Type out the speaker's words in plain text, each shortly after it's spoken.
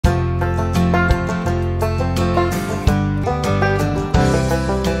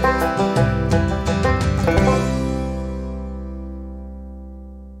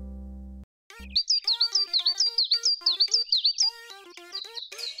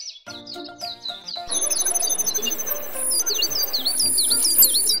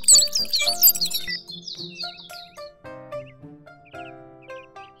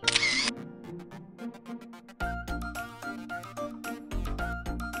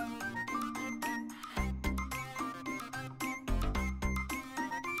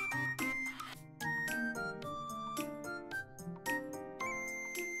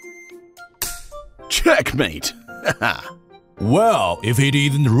Checkmate! Well, if it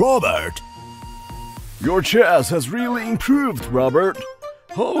isn't Robert. Your chess has really improved, Robert.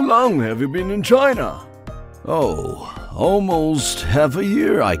 How long have you been in China? Oh, almost half a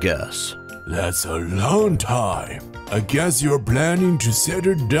year, I guess. That's a long time. I guess you're planning to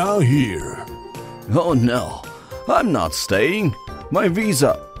settle down here. Oh no, I'm not staying. My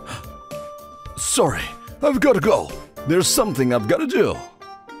visa... Sorry, I've got to go. There's something I've got to do.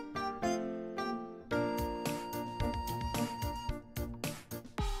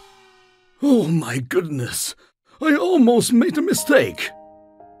 Oh my goodness, I almost made a mistake.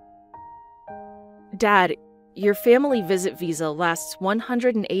 Dad, your family visit visa lasts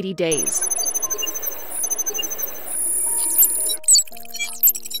 180 days.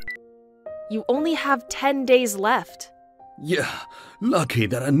 You only have 10 days left. Yeah, lucky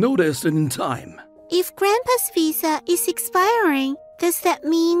that I noticed it in time. If Grandpa's visa is expiring, does that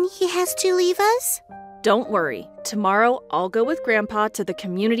mean he has to leave us? Don't worry. Tomorrow, I'll go with Grandpa to the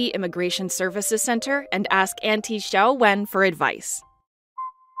Community Immigration Services Center and ask Auntie Xiao Wen for advice.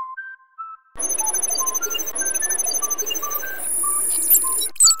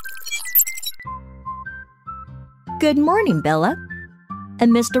 Good morning, Bella.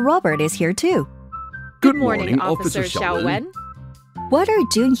 And Mr. Robert is here too. Good morning, Officer Xiao Wen. What are you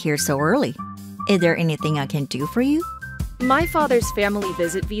doing here so early? Is there anything I can do for you? My father's family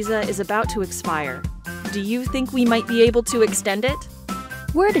visit visa is about to expire. Do you think we might be able to extend it?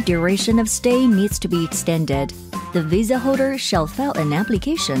 Where the duration of stay needs to be extended, the visa holder shall file an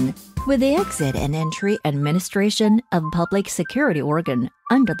application with the Exit and Entry Administration of Public Security Organ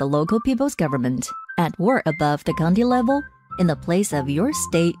under the local people's government at or above the county level in the place of your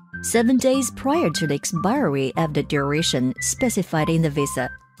state 7 days prior to the expiry of the duration specified in the visa,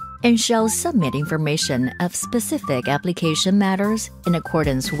 and shall submit information of specific application matters in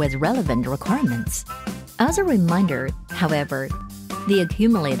accordance with relevant requirements. As a reminder, however, the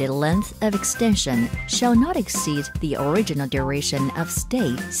accumulated length of extension shall not exceed the original duration of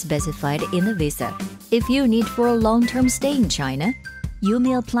stay specified in the visa. If you need for a long-term stay in China, you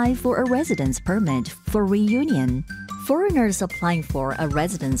may apply for a residence permit for reunion. Foreigners applying for a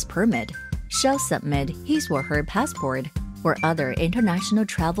residence permit shall submit his or her passport or other international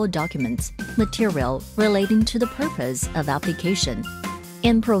travel documents, material relating to the purpose of application,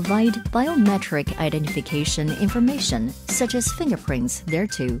 and provide biometric identification information such as fingerprints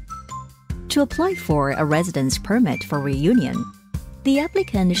thereto. To apply for a residence permit for reunion, the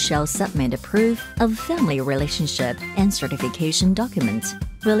applicant shall submit a proof of family relationship and certification documents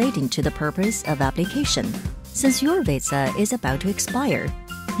relating to the purpose of application. Since your visa is about to expire,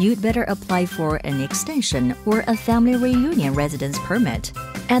 you'd better apply for an extension or a family reunion residence permit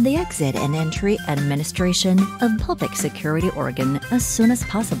at the Exit and Entry Administration of Public Security Organ as soon as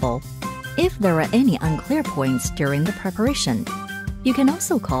possible. If there are any unclear points during the preparation, you can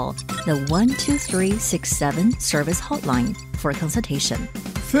also call the 12367 service hotline for consultation.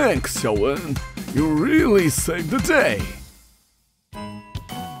 Thanks, Xiao Wen. You really saved the day.